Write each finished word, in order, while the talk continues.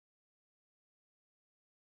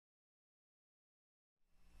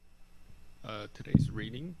Today's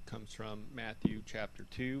reading comes from Matthew chapter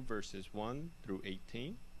 2, verses 1 through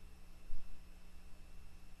 18.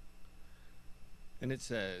 And it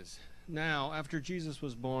says, Now, after Jesus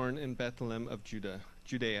was born in Bethlehem of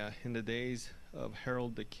Judea, in the days of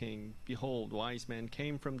Herod the king, behold, wise men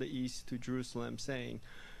came from the east to Jerusalem, saying,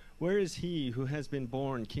 Where is he who has been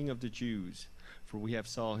born King of the Jews? For we have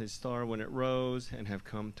saw his star when it rose, and have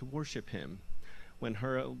come to worship him. When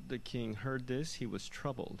Herod the king heard this, he was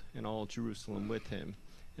troubled, and all Jerusalem with him.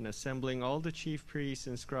 And assembling all the chief priests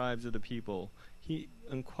and scribes of the people, he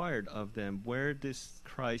inquired of them where this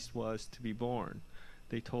Christ was to be born.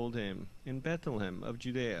 They told him, In Bethlehem of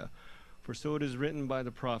Judea, for so it is written by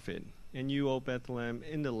the prophet, And you, O Bethlehem,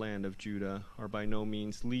 in the land of Judah, are by no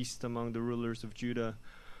means least among the rulers of Judah,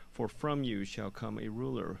 for from you shall come a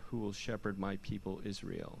ruler who will shepherd my people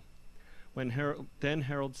Israel. Then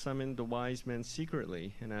Herod summoned the wise men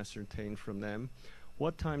secretly and ascertained from them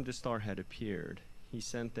what time the star had appeared. He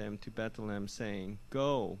sent them to Bethlehem, saying,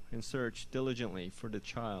 Go and search diligently for the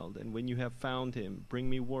child, and when you have found him, bring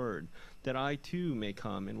me word, that I too may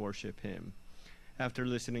come and worship him. After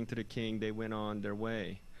listening to the king, they went on their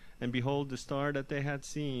way. And behold, the star that they had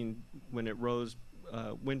seen when it rose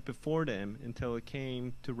went before them until it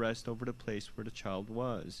came to rest over the place where the child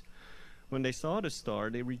was. When they saw the star,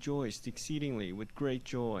 they rejoiced exceedingly with great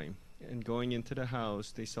joy. And going into the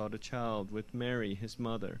house, they saw the child with Mary, his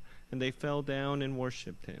mother, and they fell down and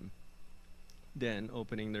worshipped him. Then,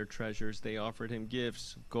 opening their treasures, they offered him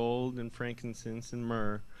gifts of gold and frankincense and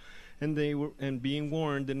myrrh. And being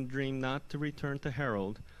warned in a dream not to return to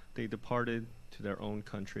Herod, they departed to their own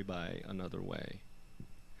country by another way.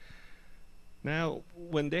 Now,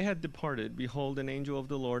 when they had departed, behold, an angel of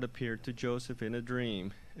the Lord appeared to Joseph in a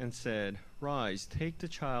dream, and said, Rise, take the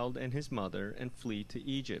child and his mother, and flee to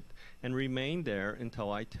Egypt, and remain there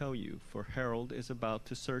until I tell you, for Herod is about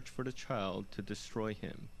to search for the child to destroy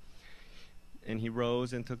him. And he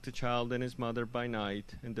rose and took the child and his mother by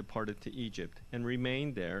night, and departed to Egypt, and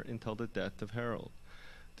remained there until the death of Herod.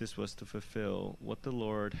 This was to fulfill what the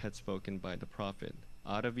Lord had spoken by the prophet,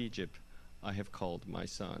 Out of Egypt I have called my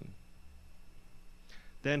son.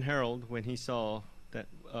 Then Herod, when he saw that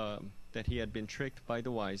he had been tricked by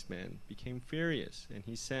the wise men, became furious, and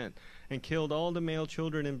he sent and killed all the male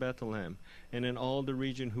children in Bethlehem and in all the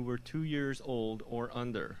region who were 2 years old or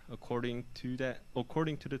under, according to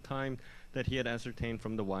the time that he had ascertained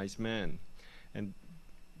from the wise men. And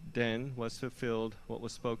then was fulfilled what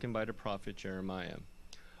was spoken by the prophet Jeremiah.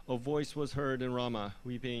 A voice was heard in Ramah,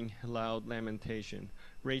 weeping loud lamentation,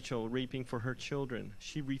 Rachel weeping for her children.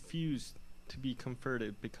 She refused to be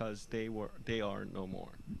comforted because they are no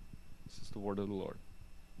more. This is the word of the Lord.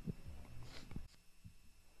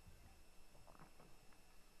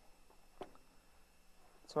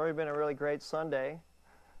 It's already been a really great Sunday,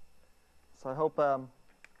 so I hope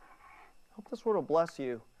this word will bless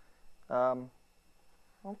you. I'll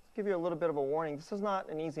give you a little bit of a warning. This is not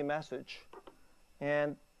an easy message,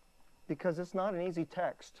 and because it's not an easy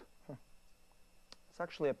text. It's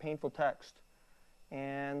actually a painful text,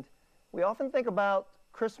 and we often think about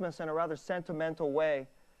Christmas in a rather sentimental way,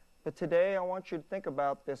 but today I want you to think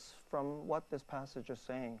about this from what this passage is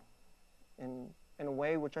saying in a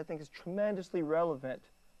way which I think is tremendously relevant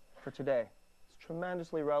for today. It's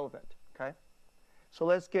tremendously relevant, okay? So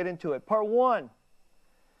let's get into it. Part 1,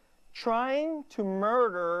 trying to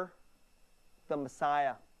murder the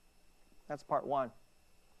Messiah. That's part 1.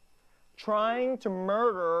 Trying to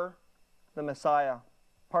murder the Messiah.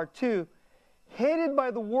 Part 2, hated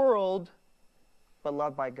by the world, but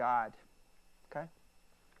loved by God. Okay?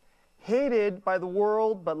 Hated by the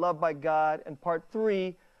world, but loved by God. And part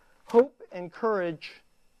 3, hope and courage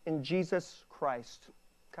in Jesus Christ.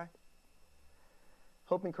 Okay?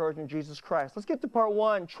 Hope and courage in Jesus Christ. Let's get to part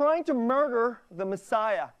 1, trying to murder the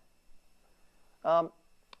Messiah.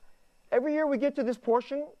 Every year we get to this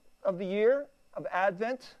portion of the year of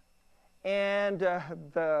Advent, and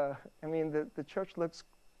the church looks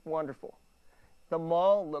wonderful. The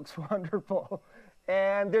mall looks wonderful.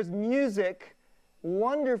 And there's music,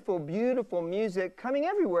 wonderful, beautiful music coming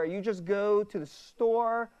everywhere. You just go to the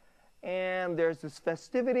store, and there's this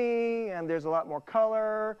festivity, and there's a lot more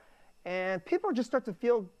color, and people just start to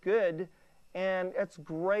feel good, and it's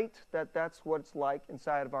great that that's what it's like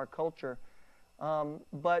inside of our culture.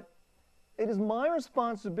 But it is my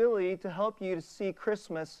responsibility to help you to see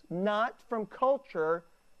Christmas not from culture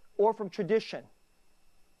or from tradition.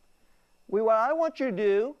 What I want you to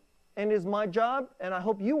do, and it is my job, and I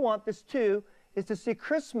hope you want this too, is to see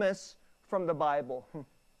Christmas from the Bible.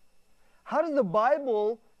 How does the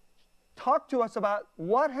Bible talk to us about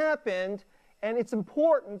what happened and its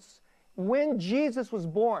importance when Jesus was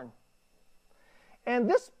born? And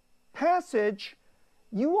this passage,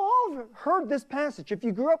 you all have heard this passage. If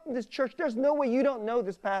you grew up in this church, there's no way you don't know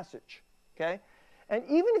this passage, okay? And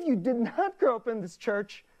even if you did not grow up in this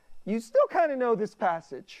church, you still kind of know this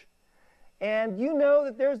passage. And you know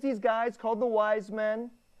that there's these guys called the wise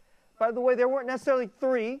men. By the way, there weren't necessarily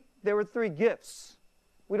three. There were three gifts.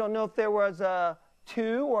 We don't know if there was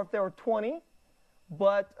 2 or if there were 20,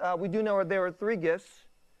 but we do know there were 3 gifts.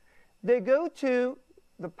 They go to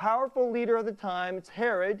the powerful leader of the time. It's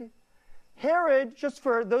Herod. Herod, just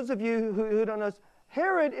for those of you who don't know,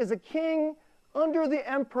 Herod is a king under the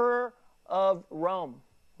emperor of Rome.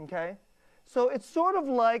 Okay? So it's sort of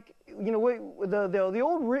like, you know, the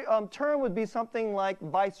old term would be something like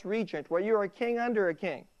vice-regent, where you're a king under a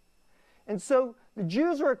king. And so the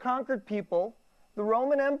Jews are a conquered people. The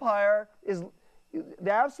Roman Empire is,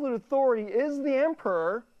 the absolute authority is the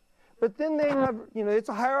emperor, but then they have, you know, it's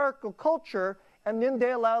a hierarchical culture, and then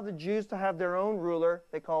they allow the Jews to have their own ruler.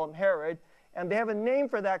 They call him Herod, and they have a name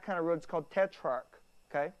for that kind of ruler. It's called Tetrarch,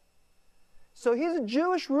 okay? So he's a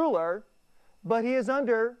Jewish ruler, but he is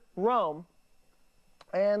under Rome.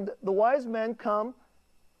 And the wise men come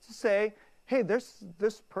to say, hey, there's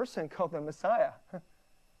this person called the Messiah.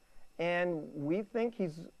 And we think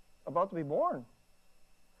he's about to be born.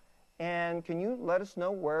 And can you let us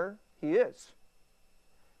know where he is?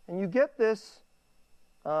 And you get this,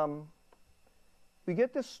 we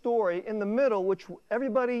get this story in the middle, which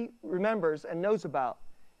everybody remembers and knows about.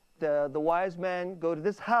 The wise men go to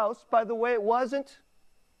this house. By the way, it wasn't,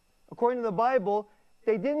 according to the Bible,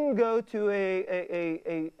 they didn't go to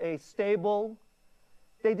a stable.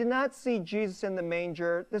 They did not see Jesus in the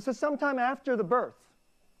manger. This is sometime after the birth.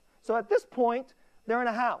 So at this point, they're in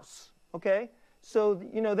a house, okay? So,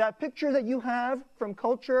 you know, that picture that you have from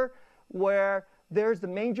culture where there's the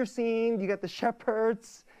manger scene, you get the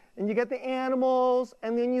shepherds, and you get the animals,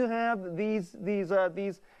 and then you have these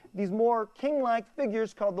more king-like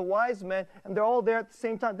figures called the wise men, and they're all there at the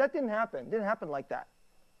same time. That didn't happen. It didn't happen like that.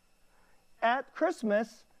 At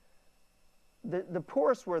Christmas, the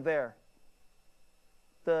poorest were there.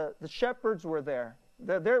 The shepherds were there.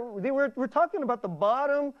 We're talking about the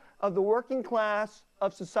bottom of the working class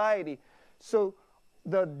of society. So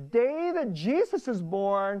the day that Jesus is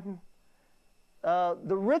born,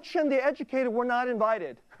 the rich and the educated were not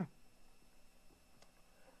invited.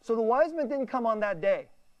 So the wise men didn't come on that day.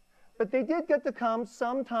 But they did get to come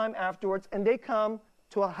sometime afterwards, and they come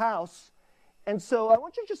to a house. And so I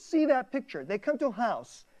want you to just see that picture. They come to a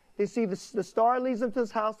house. They see the star leads them to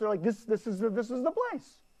this house. They're like, this is the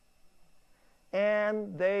place.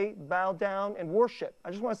 And they bow down and worship. I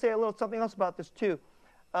just want to say a little something else about this too.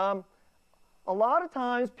 A lot of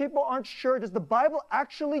times people aren't sure, does the Bible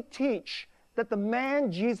actually teach that the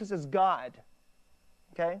man Jesus is God?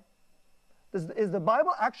 Okay? Is the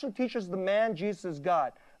Bible actually teaches the man Jesus is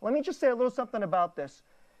God? Let me just say a little something about this.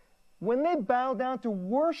 When they bow down to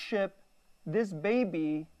worship this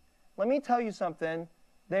baby, let me tell you something.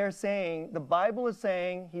 They're saying, the Bible is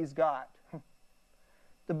saying he's God.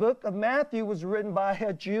 The book of Matthew was written by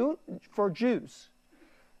a Jew for Jews.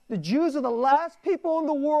 The Jews are the last people in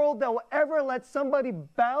the world that will ever let somebody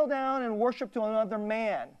bow down and worship to another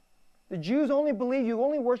man. The Jews only believe you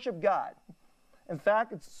only worship God. In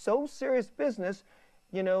fact, it's so serious business,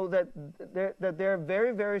 you know, that there are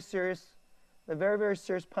very, very serious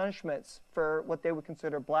punishments for what they would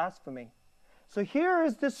consider blasphemy. So here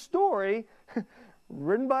is this story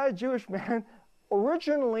written by a Jewish man.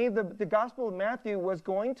 Originally, the Gospel of Matthew was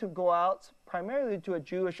going to go out primarily to a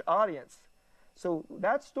Jewish audience. So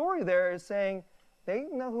that story there is saying they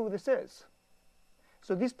know who this is.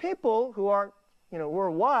 So these people who are, you know, who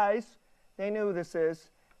are wise, they know who this is.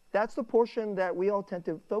 That's the portion that we all tend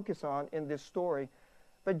to focus on in this story.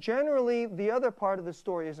 But generally, the other part of the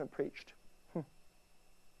story isn't preached.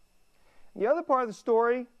 The other part of the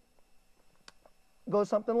story goes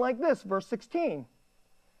something like this, verse 16.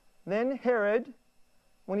 Then Herod,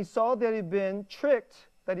 when he saw that he'd been tricked,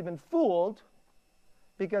 that he'd been fooled,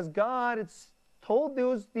 because God had told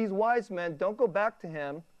these wise men, don't go back to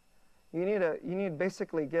him. You need to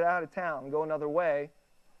basically get out of town, go another way.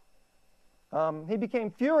 He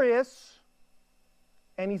became furious,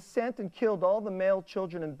 and he sent and killed all the male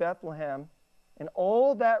children in Bethlehem and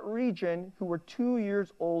all that region who were 2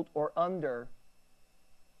 years old or under,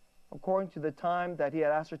 according to the time that he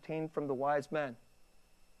had ascertained from the wise men.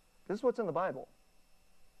 This is what's in the Bible.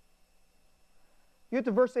 You get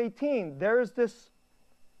to verse 18. There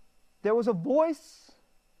was a voice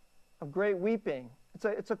of great weeping.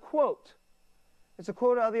 It's a quote. It's a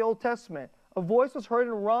quote out of the Old Testament. A voice was heard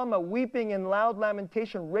in Ramah, weeping in loud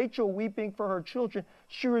lamentation, Rachel weeping for her children.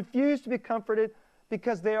 She refused to be comforted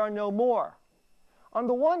because they are no more. On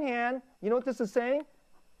the one hand, you know what this is saying?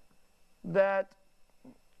 That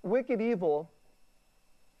wicked evil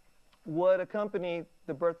would accompany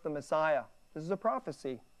the birth of the Messiah. This is a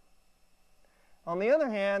prophecy. On the other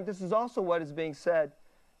hand, this is also what is being said,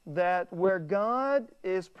 that where God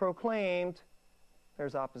is proclaimed,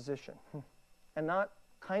 there's opposition. And not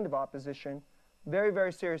kind of opposition, very,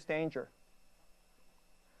 very serious danger.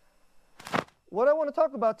 What I want to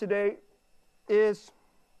talk about today is,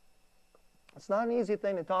 it's not an easy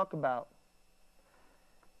thing to talk about.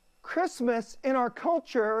 Christmas in our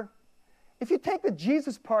culture, if you take the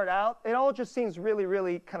Jesus part out, it all just seems really,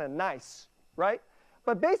 really kind of nice, right?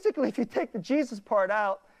 But basically, if you take the Jesus part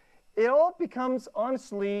out, it all becomes,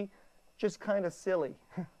 honestly, just kind of silly.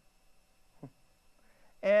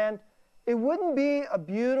 And it wouldn't be a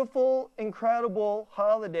beautiful, incredible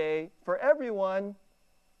holiday for everyone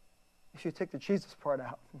if you take the Jesus part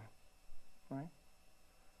out, right?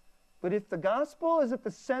 But if the gospel is at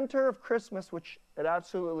the center of Christmas, which it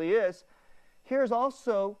absolutely is, here's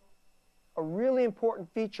also a really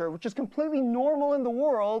important feature, which is completely normal in the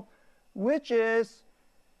world, which is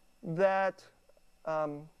that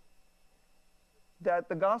that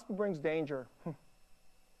the gospel brings danger.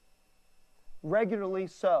 Regularly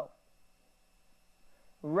so.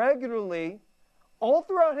 Regularly, all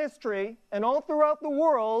throughout history and all throughout the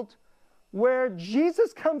world, where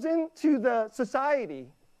Jesus comes into the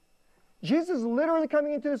society, Jesus is literally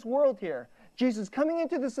coming into this world here. Jesus coming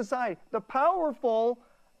into the society. The powerful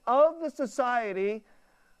of the society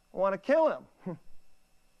want to kill him.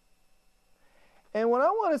 And what I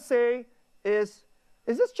want to say is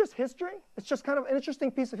this just history? It's just kind of an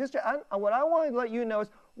interesting piece of history. What I want to let you know is,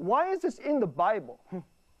 why is this in the Bible?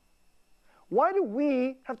 Why do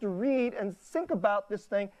we have to read and think about this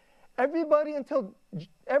thing? Everybody who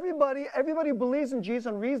believes in Jesus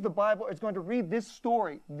and reads the Bible is going to read this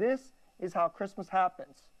story. This is how Christmas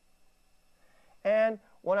happens. And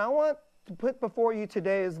what I want to put before you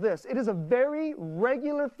today is this. It is a very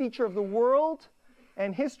regular feature of the world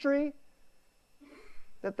and history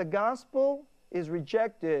that the gospel is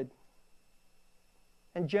rejected,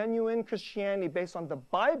 and genuine Christianity based on the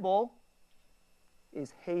Bible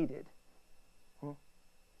is hated.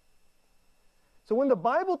 So when the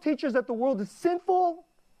Bible teaches that the world is sinful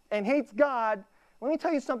and hates God, let me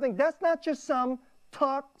tell you something. That's not just some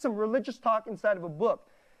talk, some religious talk inside of a book.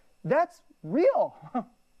 That's real.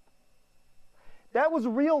 That was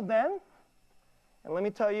real then, and let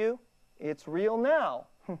me tell you, it's real now.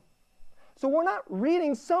 So we're not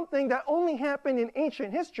reading something that only happened in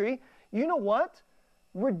ancient history. You know what?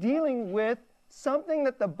 We're dealing with something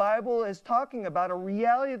that the Bible is talking about, a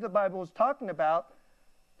reality that the Bible is talking about,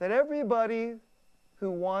 that everybody who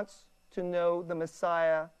wants to know the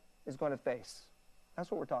Messiah is going to face. That's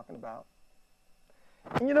what we're talking about.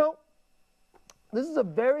 And you know, this is a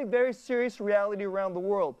very, very serious reality around the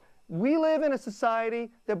world. We live in a society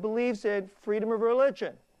that believes in freedom of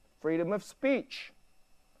religion, freedom of speech.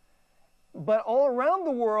 But all around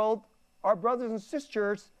the world, our brothers and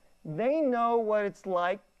sisters, they know what it's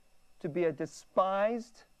like to be a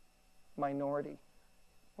despised minority.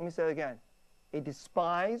 Let me say that again. A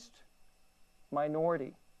despised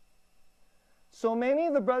minority. So many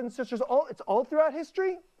of the brothers and sisters, it's all throughout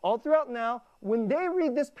history, all throughout now, when they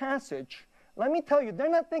read this passage, let me tell you, they're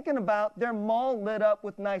not thinking about their mall lit up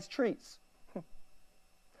with nice trees.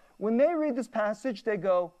 When they read this passage, they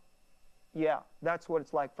go, yeah, that's what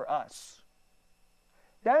it's like for us.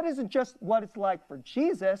 That isn't just what it's like for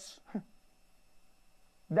Jesus.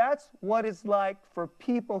 That's what it's like for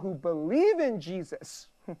people who believe in Jesus.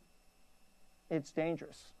 It's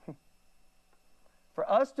dangerous. For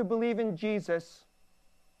us to believe in Jesus,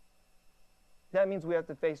 that means we have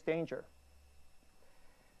to face danger.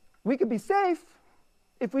 We could be safe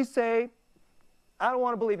if we say, I don't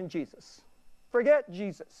want to believe in Jesus. Forget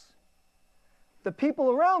Jesus. The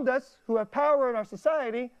people around us who have power in our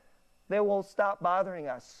society, they will stop bothering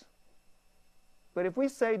us. But if we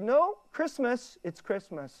say, no, Christmas, it's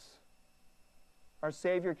Christmas. Our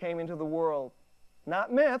Savior came into the world.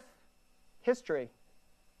 Not myth, history.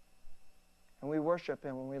 And we worship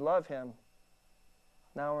Him and we love Him.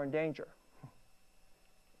 Now we're in danger.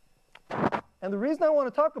 And the reason I want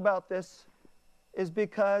to talk about this is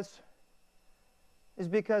because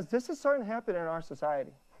this is starting to happen in our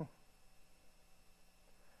society.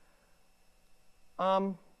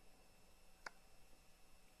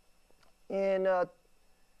 In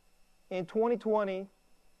 2020,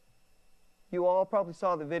 you all probably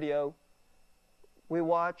saw the video. We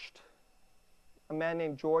watched a man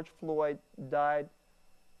named George Floyd died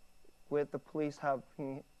with the police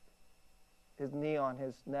having his knee on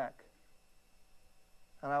his neck.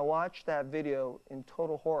 and I watched that video in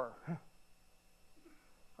total horror.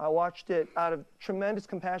 I watched it out of tremendous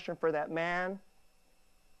compassion for that man.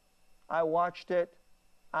 I watched it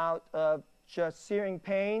out of just searing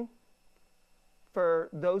pain for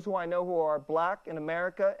those who I know who are black in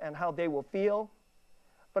America and how they will feel.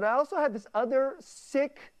 But I also had this other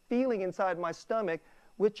sick feeling inside my stomach,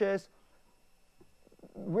 which is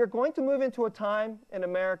we're going to move into a time in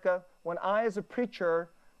America when I, as a preacher,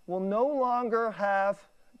 will no longer have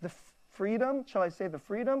the freedom, shall I say the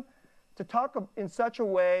freedom, to talk in such a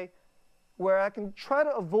way where I can try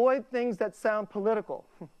to avoid things that sound political.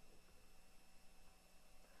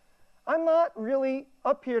 I'm not really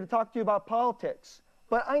up here to talk to you about politics,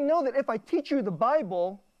 but I know that if I teach you the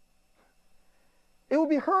Bible, it will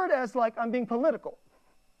be heard as like I'm being political.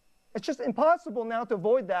 It's just impossible now to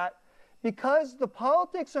avoid that because the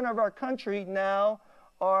politics of our country now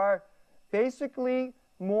are basically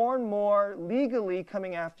more and more legally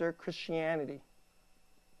coming after Christianity.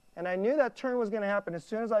 And I knew that turn was going to happen as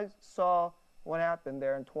soon as I saw what happened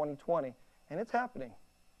there in 2020. And it's happening.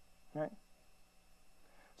 Right?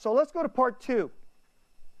 So let's go to part 2.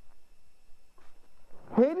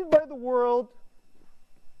 Hated by the world,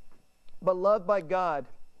 but loved by God.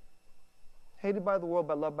 Hated by the world,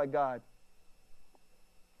 but loved by God.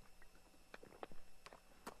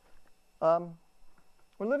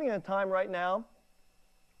 We're living in a time right now.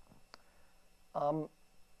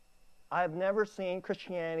 I have never seen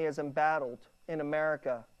Christianity as embattled in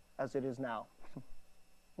America as it is now.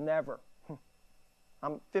 Never.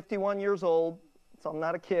 I'm 51 years old, so I'm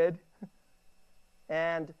not a kid.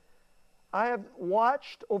 And I have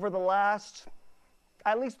watched over the last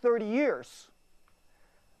at least 30 years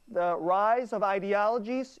the rise of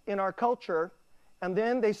ideologies in our culture, and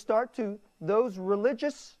then those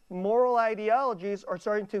religious, moral ideologies are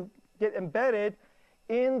starting to get embedded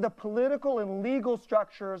in the political and legal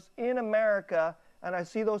structures in America, and I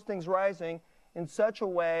see those things rising in such a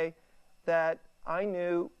way that I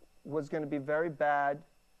knew was going to be very bad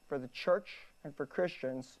for the church and for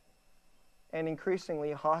Christians, and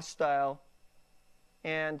increasingly hostile.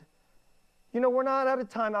 And, we're not out of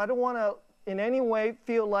time. I don't want to in any way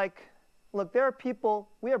feel like, look, there are people,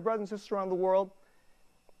 we have brothers and sisters around the world,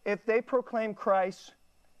 if they proclaim Christ,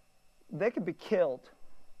 they could be killed,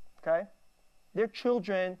 okay? Their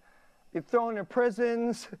children be thrown in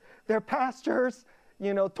prisons, their pastors,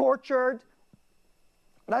 tortured.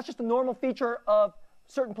 That's just a normal feature of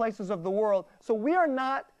certain places of the world. So we are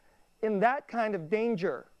not in that kind of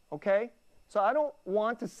danger, okay? So I don't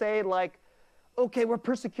want to say like, okay, we're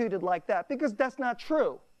persecuted like that, because that's not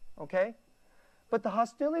true, okay? But the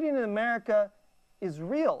hostility in America is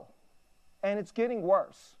real, and it's getting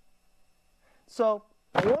worse. So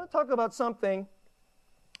I want to talk about something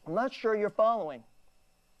I'm not sure you're following.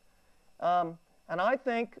 And I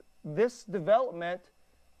think this development,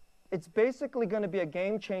 it's basically going to be a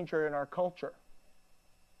game changer in our culture.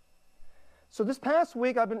 So this past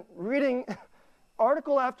week, I've been reading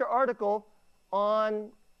article after article on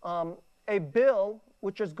a bill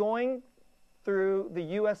which is going through the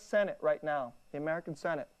U.S. Senate right now, the American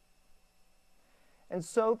Senate. And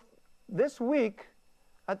so this week,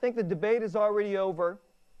 I think the debate is already over,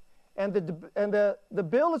 and the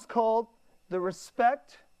bill is called the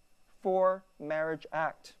Respect for Marriage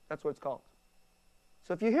Act. That's what it's called.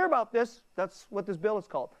 So if you hear about this, that's what this bill is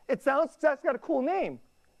called. That's got a cool name.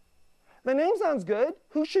 The name sounds good.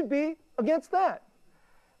 Who should be against that?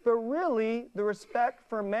 But really, the Respect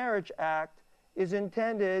for Marriage Act is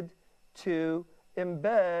intended to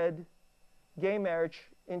embed gay marriage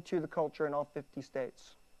into the culture in all 50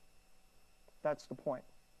 states. That's the point.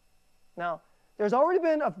 Now, there's already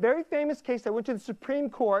been a very famous case that went to the Supreme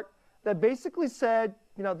Court that basically said,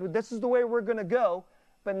 this is the way we're going to go.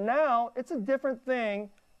 But now it's a different thing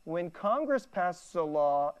when Congress passes a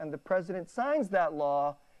law and the president signs that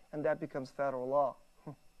law, and that becomes federal law.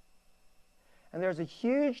 And there's a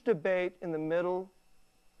huge debate in the middle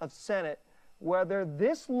of Senate whether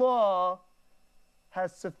this law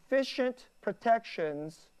has sufficient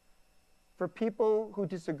protections for people who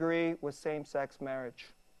disagree with same-sex marriage.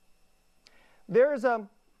 There's a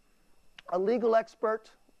legal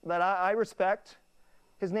expert that I respect.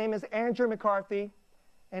 His name is Andrew McCarthy,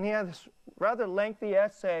 and he has this rather lengthy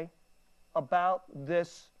essay about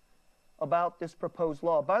this proposed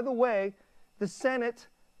law. By the way, the Senate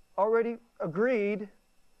already agreed.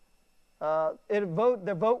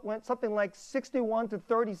 The vote went something like 61 to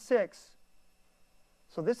 36.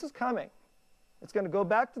 So this is coming. It's going to go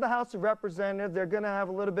back to the House of Representatives. They're going to have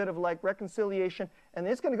a little bit of reconciliation, and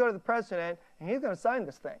it's going to go to the president, and he's going to sign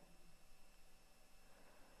this thing.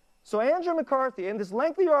 So Andrew McCarthy, in this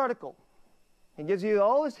lengthy article, He gives you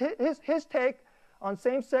all his take on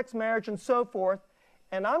same-sex marriage and so forth.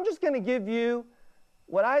 And I'm just going to give you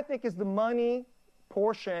what I think is the money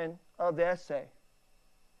portion of the essay.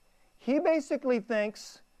 He basically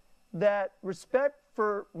thinks that Respect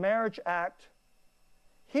for Marriage Act,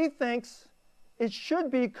 he thinks it should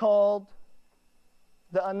be called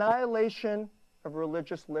the Annihilation of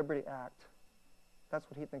Religious Liberty Act. That's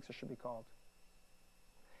what he thinks it should be called.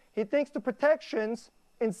 He thinks the protections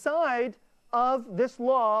inside of this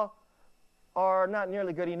law are not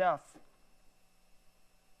nearly good enough.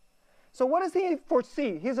 So what does he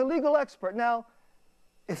foresee? He's a legal expert. Now,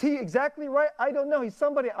 is he exactly right? I don't know. He's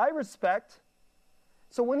somebody I respect.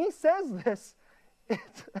 So when he says this,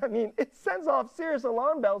 it sends off serious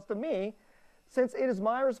alarm bells to me, since it is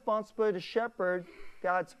my responsibility to shepherd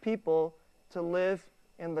God's people to live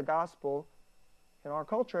in the gospel in our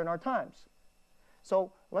culture, in our times.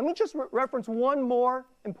 So let me just reference one more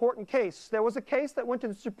important case. There was a case that went to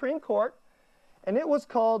the Supreme Court, and it was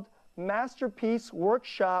called Masterpiece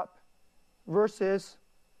Workshop versus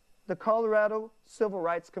the Colorado Civil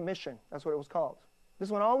Rights Commission. That's what it was called. This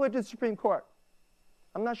went all the way to the Supreme Court.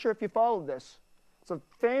 I'm not sure if you followed this. It's a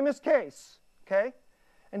famous case, okay?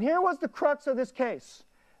 And here was the crux of this case.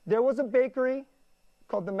 There was a bakery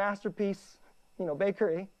called the Masterpiece,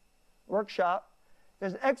 Bakery Workshop.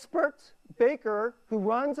 There's an expert baker who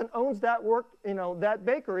runs and owns that that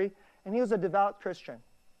bakery, and he was a devout Christian.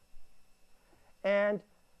 And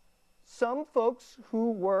some folks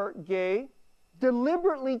who were gay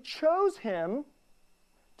deliberately chose him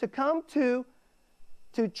to come to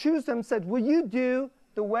choose them, said, will you do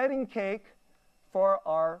the wedding cake for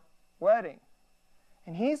our wedding?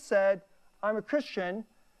 And he said, I'm a Christian.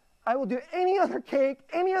 I will do any other cake,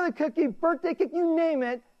 any other cookie, birthday cake, you name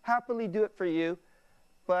it, happily do it for you.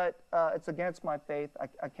 But it's against my faith.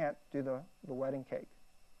 I can't do the wedding cake.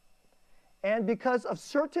 And because of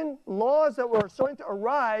certain laws that were starting to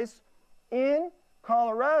arise in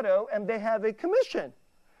Colorado, and they have a commission,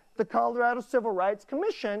 the Colorado Civil Rights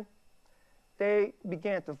Commission, they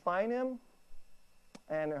began to fine him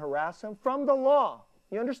and harass him from the law.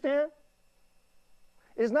 You understand?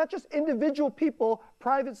 It is not just individual people,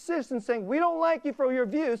 private citizens saying, we don't like you for your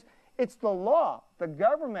views. It's the law. The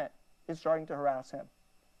government is starting to harass him.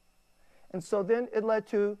 And so then it led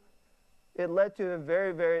to a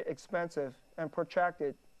very, very expensive and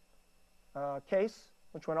protracted case,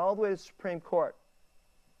 which went all the way to the Supreme Court.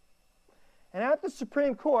 And at the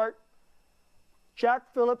Supreme Court,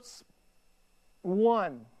 Jack Phillips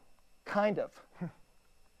won, kind of.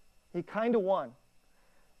 He kind of won,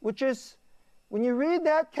 which is, when you read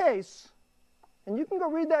that case, and you can go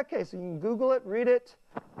read that case, you can Google it, read it,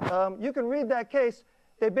 you can read that case.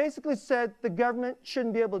 They basically said the government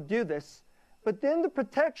shouldn't be able to do this. But then the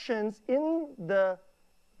protections in the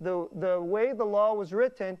way the law was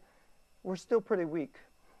written were still pretty weak.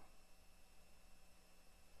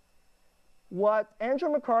 What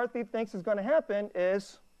Andrew McCarthy thinks is going to happen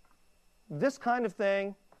is this kind of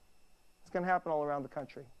thing is going to happen all around the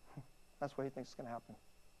country. That's what he thinks is going to happen.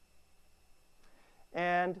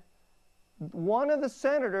 And one of the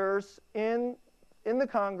senators in the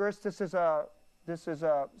Congress, this is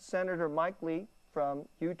Senator Mike Lee from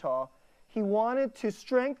Utah. He wanted to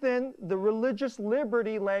strengthen the religious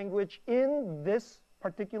liberty language in this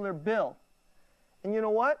particular bill. And you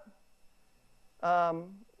know what?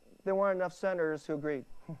 There weren't enough senators who agreed.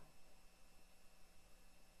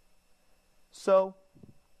 So,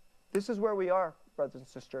 this is where we are, brothers and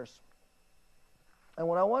sisters. And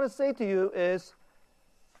what I want to say to you is,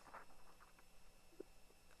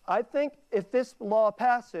 I think if this law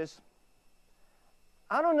passes,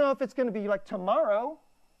 I don't know if it's going to be like tomorrow,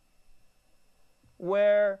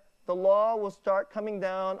 where the law will start coming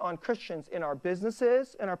down on Christians in our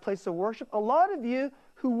businesses, in our place of worship. A lot of you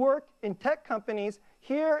who work in tech companies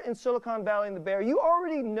here in Silicon Valley in the Bay Area, you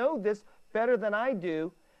already know this better than I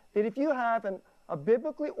do, that if you have a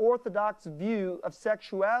biblically orthodox view of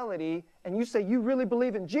sexuality, and you say you really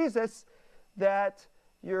believe in Jesus, that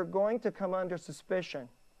you're going to come under suspicion.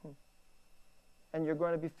 And you're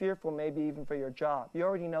going to be fearful maybe even for your job. You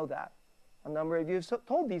already know that. A number of you have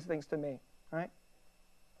told these things to me, right?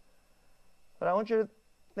 But I want you to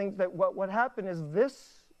think that what happened is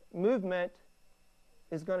this movement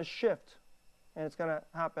is going to shift, and it's going to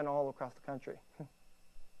happen all across the country.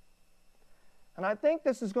 And I think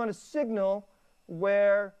this is going to signal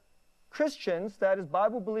where Christians, that is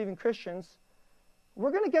Bible-believing Christians,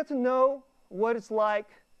 we're going to get to know what it's like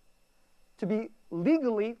to be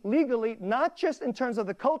legally, not just in terms of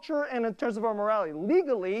the culture and in terms of our morality,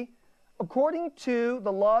 legally, according to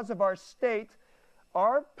the laws of our state,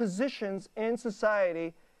 our positions in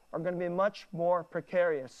society are going to be much more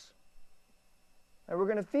precarious. And we're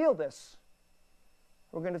going to feel this.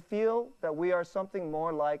 We're going to feel that we are something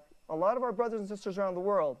more like a lot of our brothers and sisters around the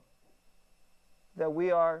world, that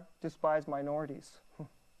we are despised minorities.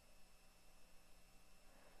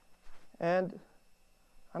 And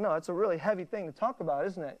I know it's a really heavy thing to talk about,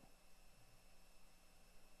 isn't it?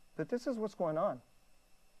 But this is what's going on.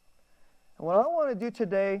 And what I want to do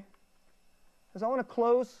today is I want to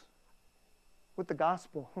close with the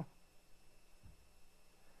gospel.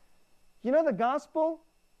 You know, the gospel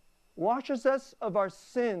washes us of our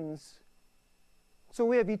sins so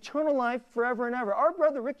we have eternal life forever and ever. Our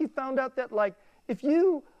brother Ricky found out that, like, if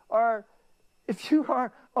you are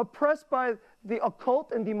oppressed by the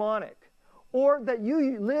occult and demonic, or that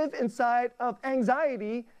you live inside of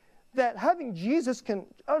anxiety, that having Jesus can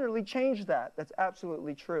utterly change that. That's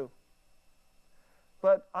absolutely true.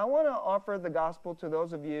 But I want to offer the gospel to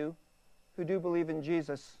those of you who do believe in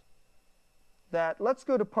Jesus. That let's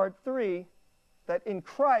go to part 3, that in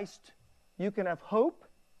Christ you can have hope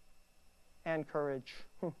and courage.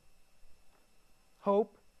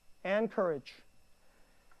 Hope and courage.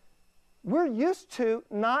 We're used to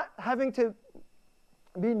not having to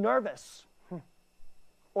be nervous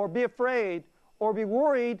or be afraid or be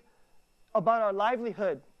worried about our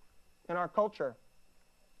livelihood in our culture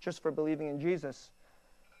just for believing in Jesus.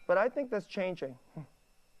 But I think that's changing.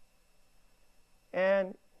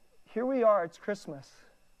 And here we are, it's Christmas.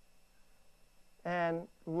 And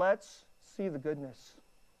let's see the goodness.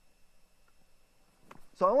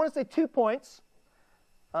 So I want to say 2 points.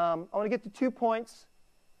 I want to get to 2 points,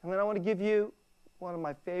 and then I want to give you one of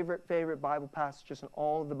my favorite Bible passages in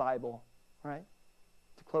all of the Bible, right?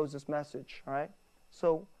 To close this message, all right?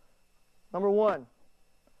 So, number 1.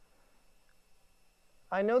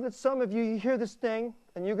 I know that some of you hear this thing,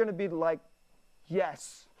 and you're going to be like,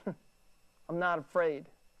 yes, I'm not afraid.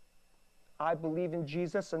 I believe in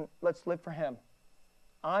Jesus, and let's live for Him.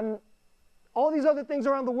 All these other things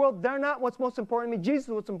around the world, they're not what's most important to me. Jesus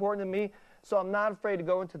is what's important to me, so I'm not afraid to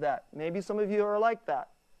go into that. Maybe some of you are like that.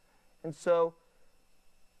 And so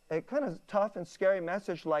a kind of tough and scary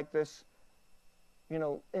message like this, you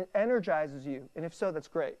know, it energizes you. And if so, that's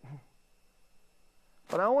great.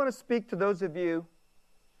 But I want to speak to those of you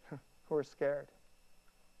who are scared.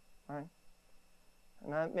 All right?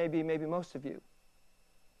 And that maybe most of you.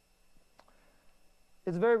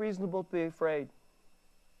 It's very reasonable to be afraid.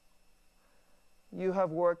 You have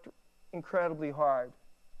worked incredibly hard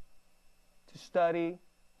to study,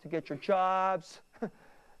 to get your jobs,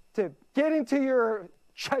 to get into your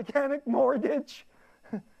gigantic mortgage,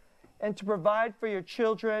 and to provide for your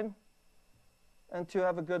children, and to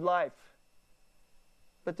have a good life.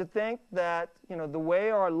 But to think that, you know, the way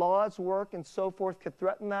our laws work and so forth could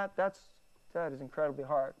threaten that, that is incredibly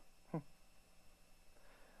hard.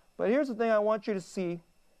 But here's the thing I want you to see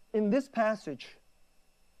in this passage.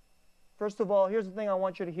 First of all, here's the thing I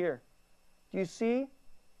want you to hear. Do you see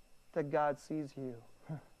that God sees you?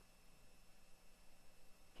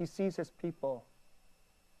 He sees His people.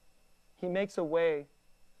 He makes a way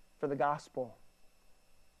for the gospel.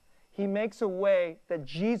 He makes a way that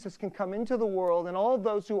Jesus can come into the world, and all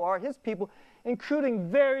those who are His people,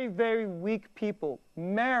 including very, very weak people,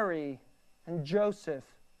 Mary and Joseph.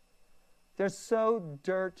 They're so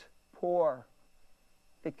dirt poor,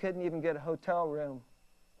 they couldn't even get a hotel room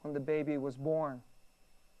when the baby was born.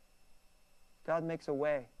 God makes a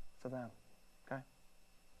way for them. Okay?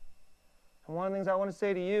 And one of the things I want to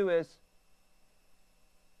say to you is,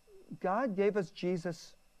 God gave us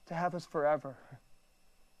Jesus to have us forever.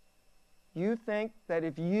 You think that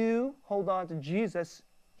if you hold on to Jesus,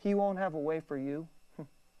 He won't have a way for you? I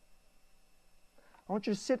want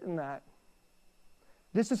you to sit in that.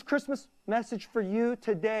 This is Christmas message for you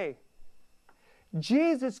today.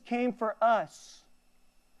 Jesus came for us.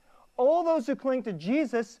 All those who cling to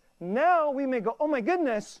Jesus, now we may go, oh my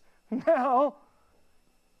goodness, now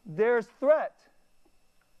there's threat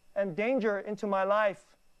and danger into my life,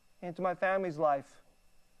 into my family's life.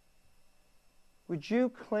 Would you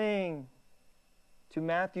cling to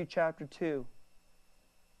Matthew chapter 2,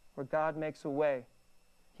 where God makes a way?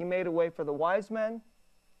 He made a way for the wise men.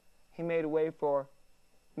 He made a way for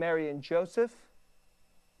Mary and Joseph.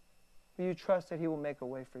 Will you trust that He will make a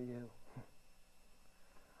way for you?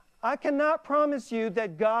 I cannot promise you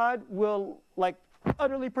that God will, like,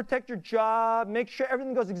 utterly protect your job, make sure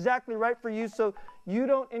everything goes exactly right for you so you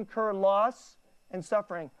don't incur loss and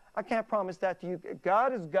suffering. I can't promise that to you.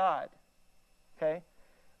 God is God. Okay?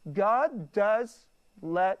 God does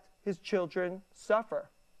let His children suffer.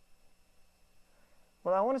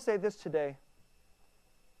 Well, I want to say this today.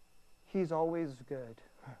 He's always good.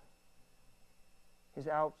 He's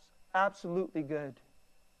absolutely good.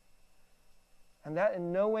 And that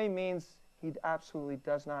in no way means he absolutely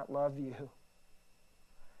does not love you.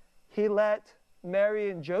 He let Mary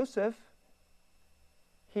and Joseph,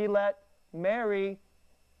 he let Mary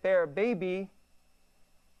bear a baby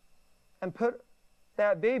and put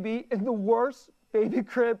that baby in the worst baby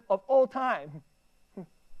crib of all time.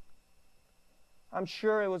 I'm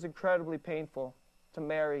sure it was incredibly painful to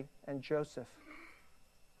Mary and Joseph.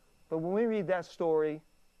 But when we read that story,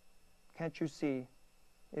 can't you see,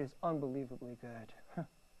 it is unbelievably good.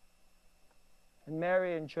 And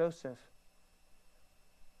Mary and Joseph,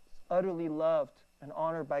 utterly loved and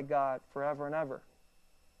honored by God forever and ever.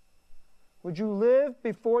 Would you live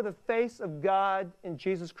before the face of God in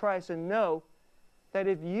Jesus Christ and know that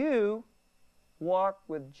if you walk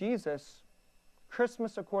with Jesus,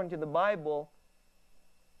 Christmas according to the Bible,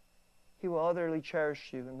 he will utterly cherish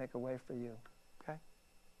you and make a way for you. Okay?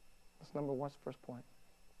 That's number one, first point.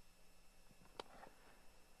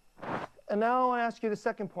 And now I want to ask you the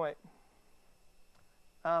second point.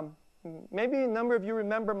 Maybe a number of you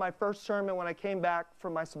remember my first sermon when I came back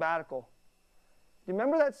from my sabbatical. Do you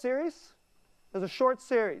remember that series? It was a short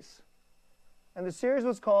series. And the series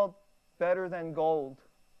was called Better Than Gold.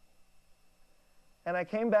 And I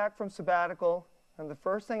came back from sabbatical, and the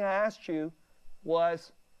first thing I asked you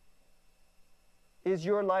was, is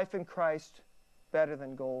your life in Christ better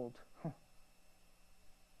than gold?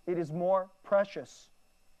 It is more precious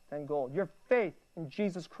than gold. Your faith in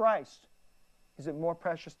Jesus Christ, is it more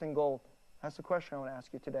precious than gold? That's the question I want to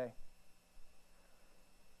ask you today.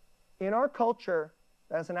 In our culture,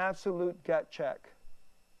 that's an absolute gut check.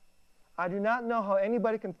 I do not know how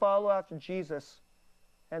anybody can follow after Jesus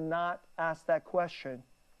and not ask that question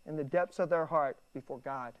in the depths of their heart before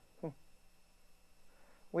God.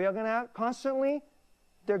 We are going to have constantly,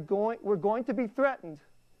 we're going to be threatened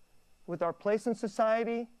with our place in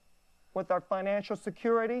society, with our financial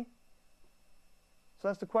security. So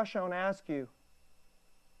that's the question I want to ask you.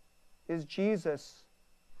 Is Jesus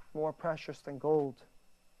more precious than gold?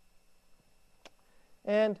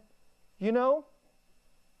 And, you know,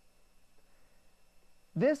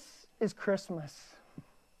 this is Christmas.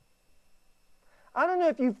 I don't know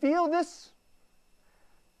if you feel this.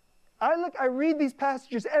 I read these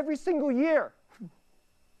passages every single year.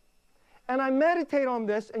 And I meditate on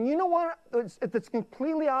this. And you know what? It's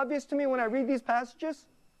completely obvious to me when I read these passages.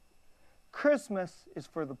 Christmas is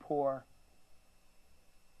for the poor.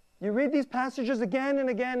 You read these passages again and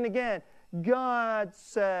again and again. God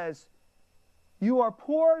says, you are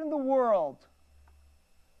poor in the world,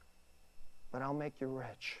 but I'll make you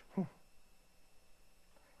rich.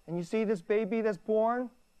 And you see this baby that's born?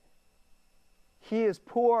 He is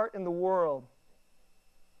poor in the world.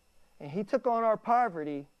 And he took on our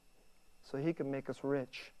poverty so he could make us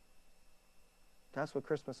rich. That's what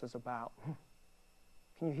Christmas is about.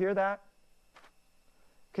 Can you hear that?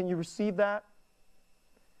 Can you receive that?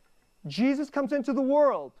 Jesus comes into the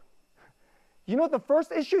world. You know what the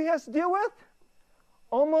first issue he has to deal with?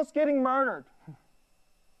 Almost getting murdered.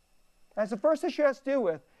 That's the first issue he has to deal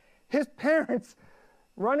with. His parents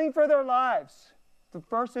running for their lives. The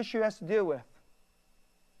first issue he has to deal with.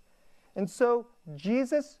 And so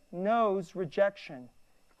Jesus knows rejection.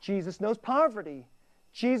 Jesus knows poverty.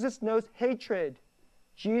 Jesus knows hatred.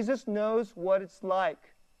 Jesus knows what it's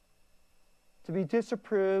like to be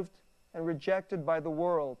disapproved and rejected by the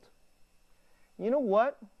world. You know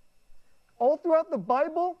what? All throughout the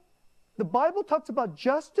Bible talks about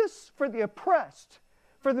justice for the oppressed,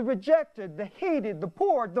 for the rejected, the hated, the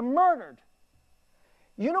poor, the murdered.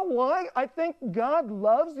 You know why I think God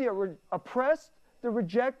loves the oppressed, the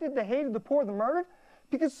rejected, the hated, the poor, the murdered?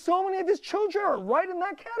 Because so many of his children are right in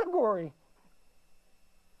that category.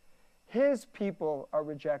 His people are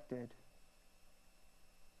rejected.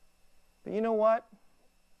 But you know what?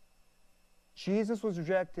 Jesus was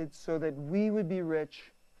rejected so that we would be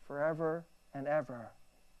rich forever and ever,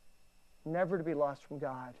 never to be lost from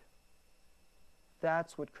God.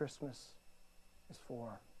 That's what Christmas is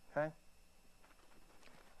for, okay?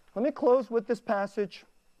 Let me close with this passage.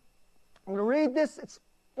 I'm going to read this. It's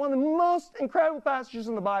one of the most incredible passages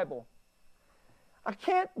in the Bible. I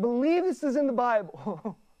can't believe this is in the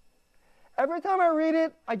Bible. Every time I read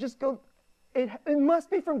it, I just go, it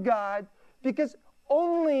must be from God, because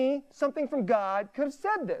only something from God could have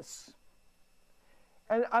said this.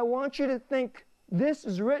 And I want you to think this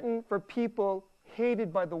is written for people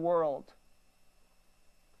hated by the world.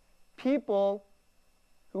 People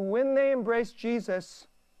who, when they embrace Jesus,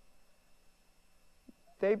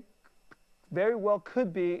 they very well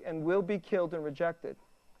could be and will be killed and rejected.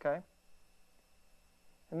 Okay?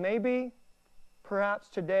 And maybe, perhaps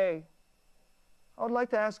today, I would like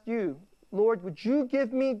to ask you, Lord, would you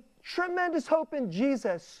give me tremendous hope in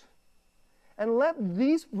Jesus? And let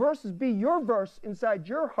these verses be your verse inside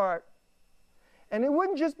your heart. And it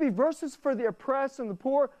wouldn't just be verses for the oppressed and the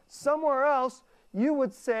poor. Somewhere else, you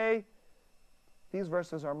would say, these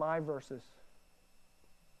verses are my verses.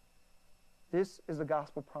 This is the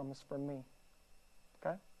gospel promise for me.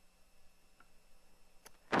 Okay?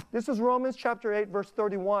 This is Romans chapter 8, verse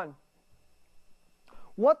 31.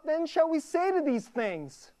 What then shall we say to these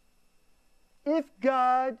things? If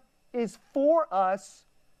God is for us,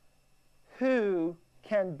 who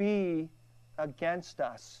can be against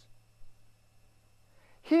us?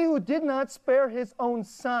 He who did not spare his own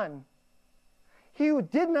son, he who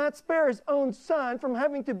did not spare his own son from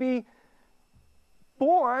having to be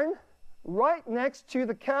born right next to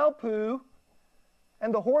the cow poo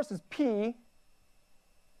and the horse's pee,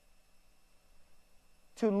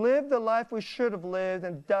 to live the life we should have lived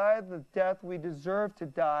and die the death we deserve to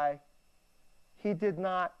die, he did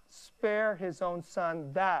not spare his own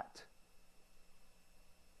son. That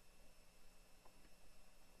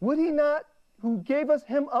would he not, who gave us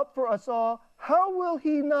him up for us all, how will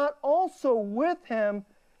he not also with him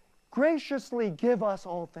graciously give us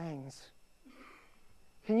all things?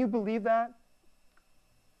 Can you believe that?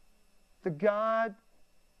 The God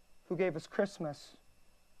who gave us Christmas,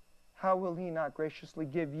 how will he not graciously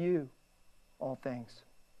give you all things?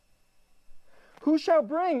 Who shall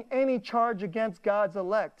bring any charge against God's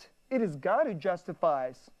elect? It is God who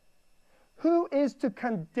justifies. Who is to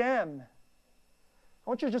condemn? I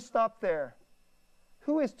want you to just stop there.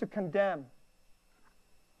 Who is to condemn?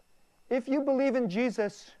 If you believe in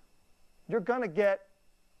Jesus, you're going to get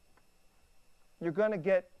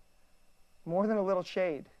more than a little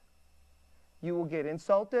shade. You will get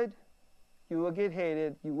insulted. You will get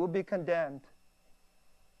hated. You will be condemned.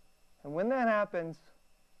 And when that happens,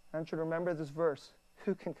 I want you to remember this verse.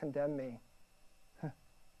 Who can condemn me?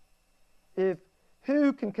 If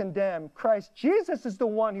who can condemn? Christ Jesus is the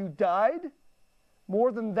one who died.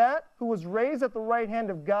 More than that, who was raised at the right hand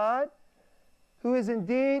of God, who is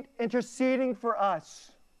indeed interceding for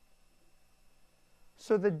us.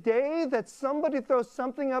 So the day that somebody throws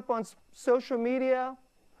something up on social media,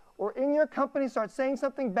 or in your company starts saying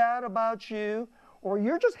something bad about you, or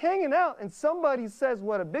you're just hanging out and somebody says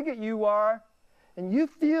what a bigot you are, and you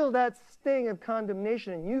feel that sting of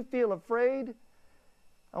condemnation and you feel afraid,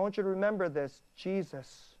 I want you to remember this.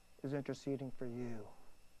 Jesus is interceding for you.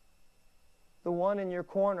 The one in your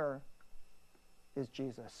corner is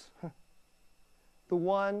Jesus. The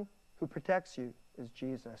one who protects you is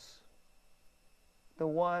Jesus. The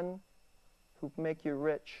one who will make you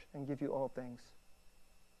rich and give you all things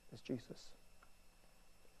is Jesus.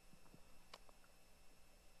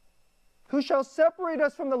 Who shall separate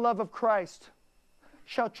us from the love of Christ?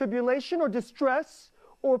 Shall tribulation or distress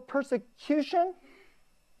or persecution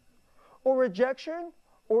or rejection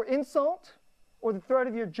or insult or the threat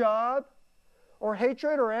of your job or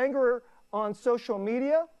hatred or anger on social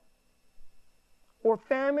media or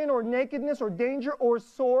famine or nakedness or danger or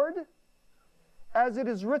sword? As it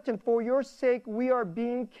is written, for your sake we are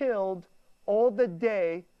being killed all the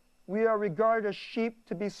day. We are regarded as sheep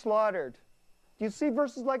to be slaughtered. Do you see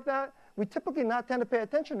verses like that? We typically not tend to pay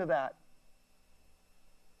attention to that.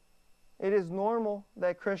 It is normal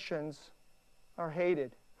that Christians are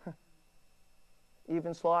hated,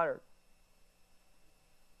 even slaughtered.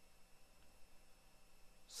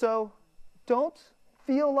 So don't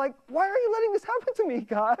feel like, why are you letting this happen to me,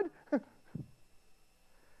 God?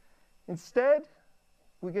 Instead,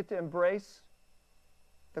 we get to embrace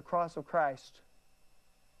the cross of Christ.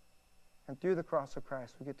 And through the cross of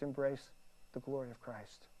Christ, we get to embrace the glory of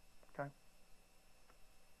Christ. Okay?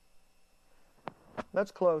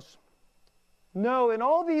 Let's close. No, in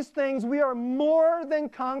all these things we are more than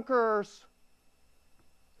conquerors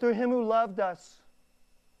through him who loved us.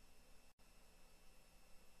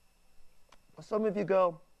 Well, some of you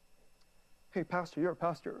go, hey, pastor, you're a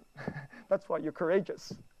pastor. That's why you're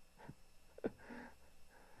courageous.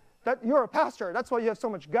 You're a pastor. That's why you have so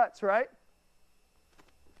much guts, right?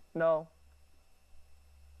 No.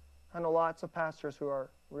 I know lots of pastors who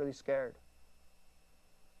are really scared.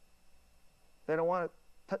 They don't want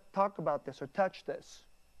to talk about this or touch this.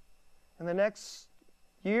 In the next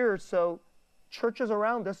year or so, churches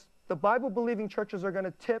around us, the Bible-believing churches are going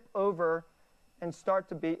to tip over and start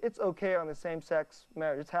to be, it's okay on the same-sex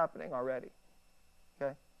marriage. It's happening already.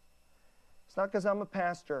 Okay? It's not because I'm a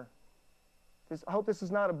pastor. I hope this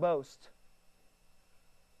is not a boast.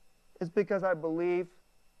 It's because I believe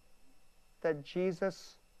that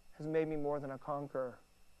Jesus has made me more than a conqueror.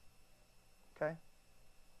 Okay?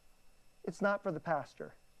 It's not for the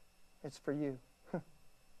pastor. It's for you.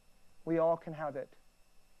 We all can have it.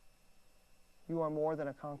 You are more than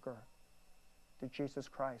a conqueror through Jesus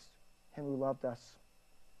Christ, Him who loved us.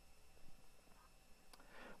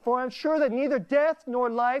 For I am sure that neither death, nor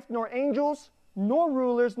life, nor angels, nor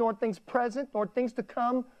rulers, nor things present, nor things to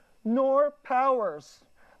come, nor powers.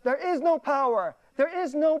 There is no power. There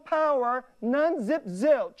is no power, none zip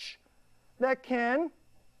zilch, that can,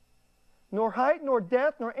 nor height, nor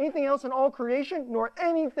depth, nor anything else in all creation, nor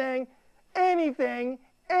anything in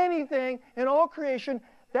all creation.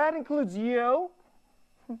 That includes you.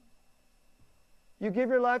 You give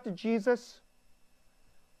your life to Jesus.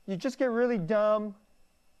 You just get really dumb.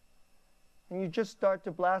 And you just start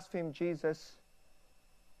to blaspheme Jesus.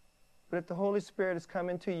 But if the Holy Spirit has come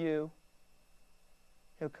into you,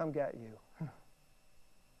 He'll come get you.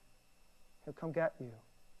 He'll come get you.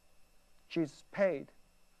 Jesus paid.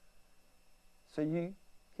 So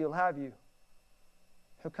He'll have you.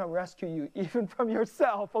 He'll come rescue you even from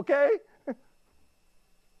yourself, okay?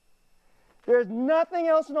 There's nothing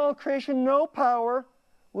else in all creation, no power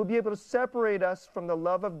will be able to separate us from the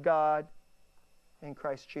love of God in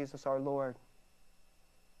Christ Jesus our Lord.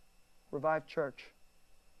 Revive Church,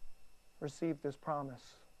 receive this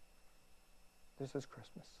promise. This is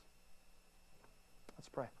Christmas. Let's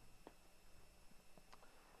pray.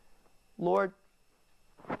 Lord,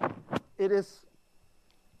 it's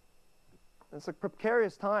a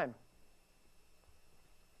precarious time.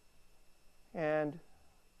 And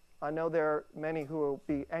I know there are many who will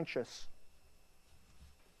be anxious.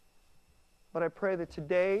 But I pray that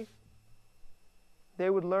today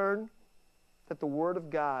they would learn that the Word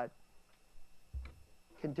of God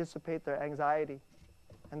can dissipate their anxiety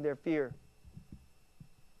and their fear.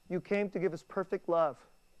 You came to give us perfect love,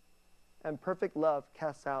 and perfect love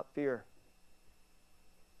casts out fear.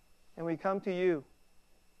 And we come to you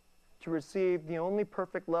to receive the only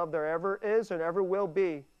perfect love there ever is and ever will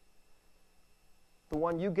be, the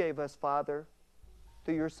one you gave us, Father,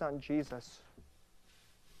 through your Son, Jesus.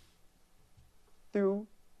 Through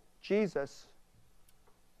Jesus,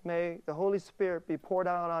 may the Holy Spirit be poured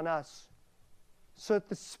out on us, so that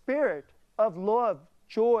the Spirit of love,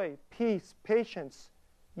 joy, peace, patience,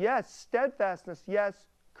 yes, steadfastness, yes,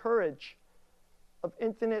 courage, of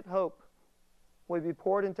infinite hope would be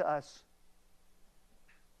poured into us.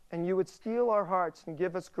 And you would steel our hearts and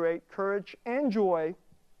give us great courage and joy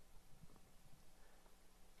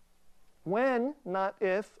when, not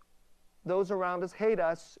if, those around us hate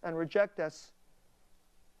us and reject us.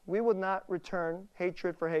 We will not return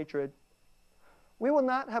hatred for hatred. We will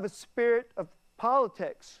not have a spirit of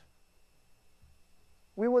politics.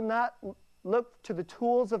 We will not look to the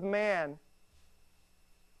tools of man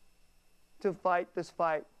to fight this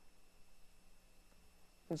fight.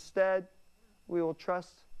 Instead, we will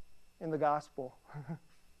trust in the gospel,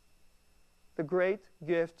 the great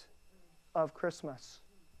gift of Christmas.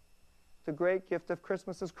 The great gift of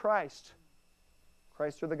Christmas is Christ.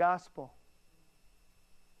 Christ through the gospel.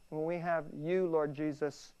 When we have you, Lord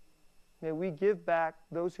Jesus, may we give back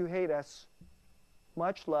those who hate us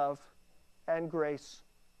much love and grace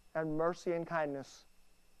and mercy and kindness.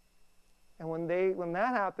 And when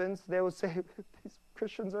that happens, they will say, these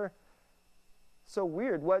Christians are so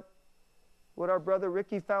weird. What our brother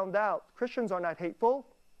Ricky found out, Christians are not hateful.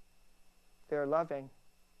 They are loving.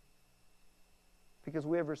 Because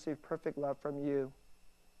we have received perfect love from you.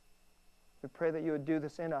 We pray that you would do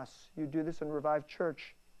this in us. You would do this in Revive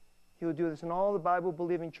Church. You would do this in all the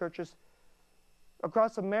Bible-believing churches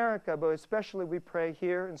across America, but especially we pray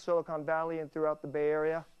here in Silicon Valley and throughout the Bay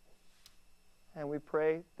Area. And we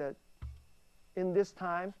pray that in this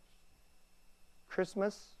time,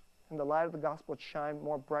 Christmas and the light of the gospel would shine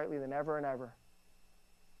more brightly than ever and ever.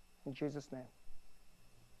 In Jesus' name.